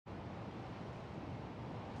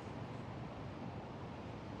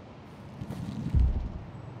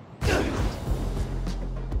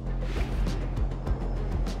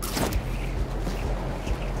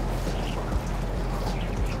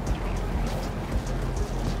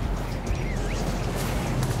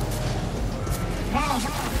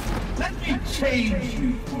Let me change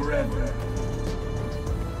you forever.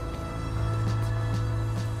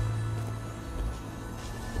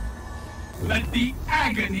 Let the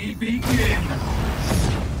agony begin.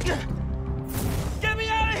 Get me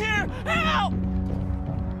out of here! Help!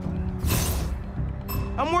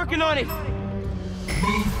 I'm working on it.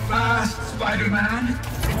 Move fast, Spider-Man,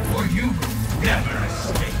 or you will never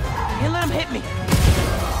escape. Can't let him hit me.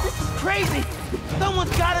 This is crazy.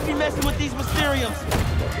 Someone's gotta be messing with these Mysteriums.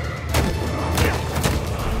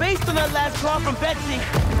 Based on that last call from Betsy,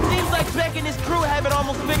 seems like Beck and his crew have it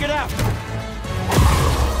almost figured out.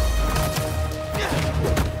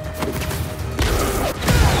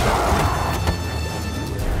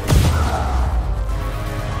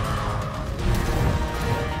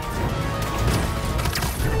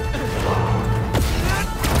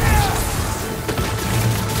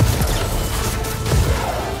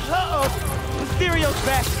 Mysterio's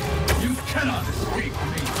back! You cannot escape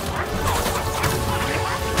me!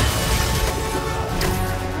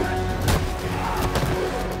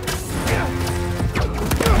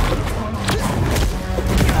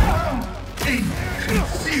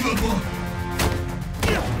 Inconceivable!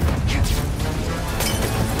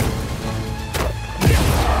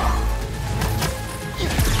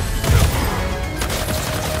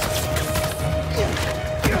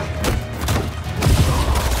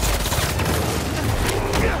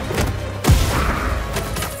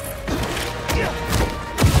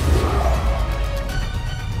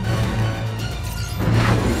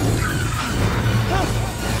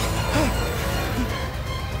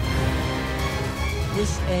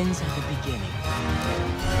 This ends at the beginning.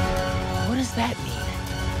 What does that mean?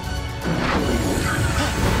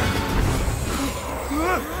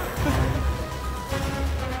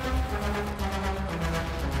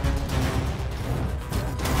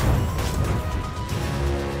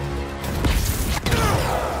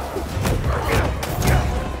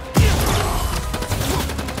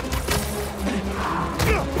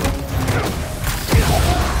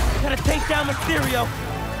 Gotta take down Mysterio!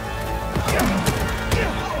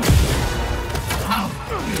 How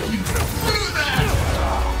did you do that?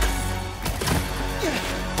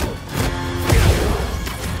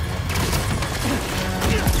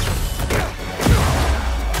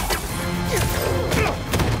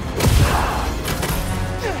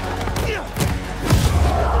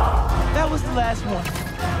 That was the last one.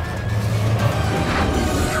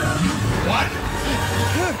 What?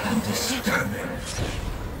 Disturbing.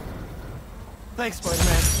 Thanks,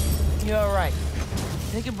 Spider-Man. You're all right.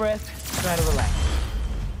 Take a breath, try to relax.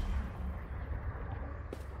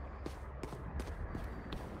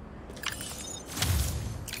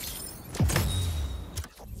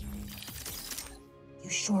 You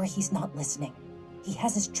sure he's not listening? He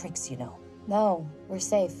has his tricks, you know. No, we're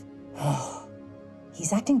safe.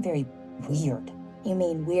 He's acting very weird. You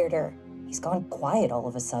mean weirder? He's gone quiet all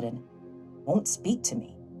of a sudden. Won't speak to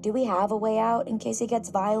me. Do we have a way out in case he gets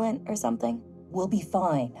violent or something? We'll be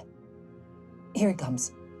fine. Here he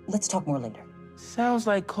comes. Let's talk more later. Sounds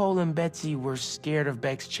like Cole and Betsy were scared of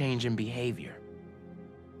Beck's change in behavior.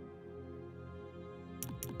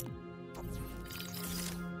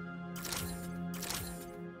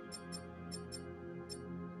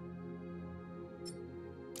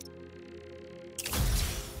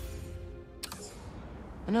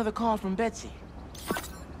 Another call from Betsy.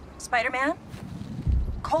 Spider-Man?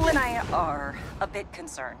 Cole and I are a bit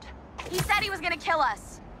concerned. He said he was gonna kill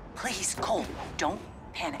us. Please, Cole, don't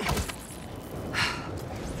panic.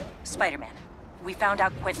 Spider-Man, we found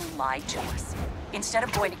out Quentin lied to us. Instead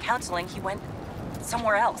of going to counseling, he went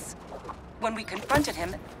somewhere else. When we confronted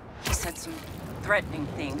him, he said some threatening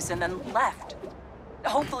things and then left.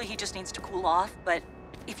 Hopefully he just needs to cool off, but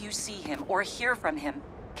if you see him or hear from him,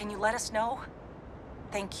 can you let us know?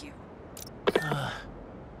 Thank you.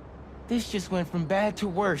 This just went from bad to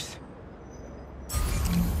worse.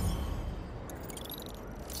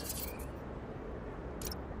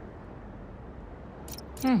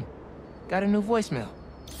 Got a new voicemail.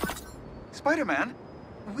 Spider-Man,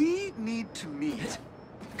 we need to meet.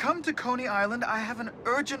 Come to Coney Island. I have an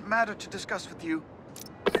urgent matter to discuss with you.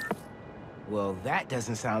 Well, that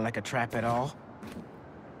doesn't sound like a trap at all.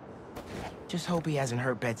 Just hope he hasn't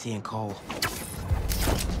hurt Betsy and Cole.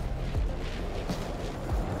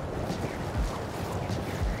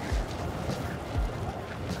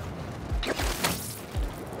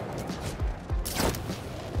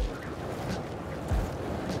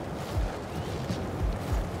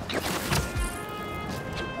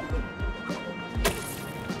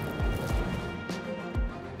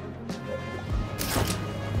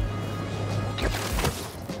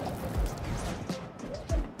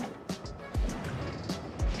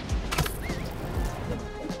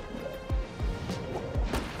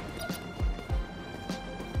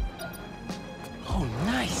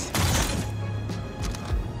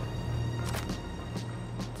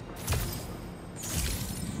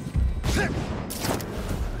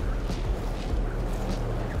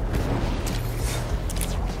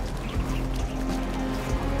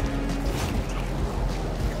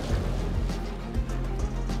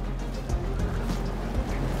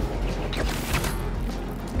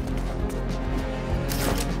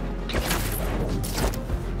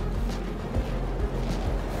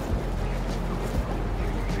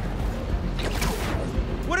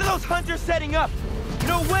 those hunters setting up!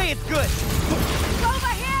 No way it's good!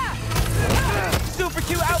 Over here! Super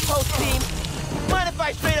Q outpost team! Mind if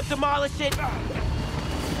I straight up demolish it?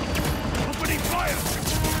 Opening fire!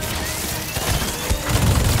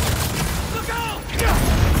 Look out!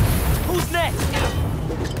 Who's next?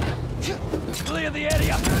 Clear the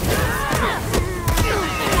area!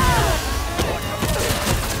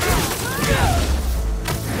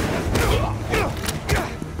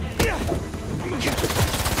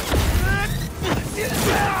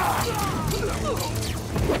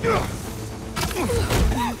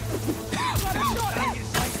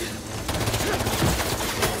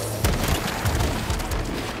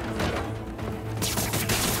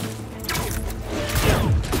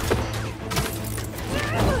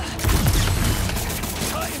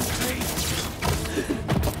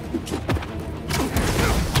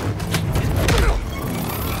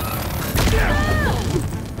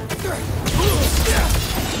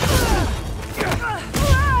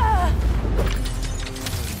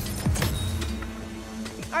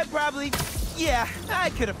 Yeah,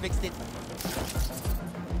 I could have fixed it.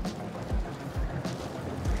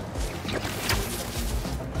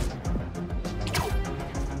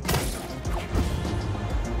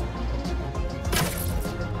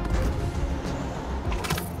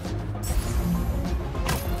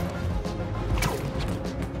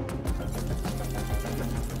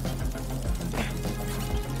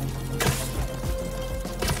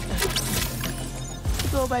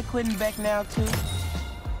 Go by Quentin Beck now, too?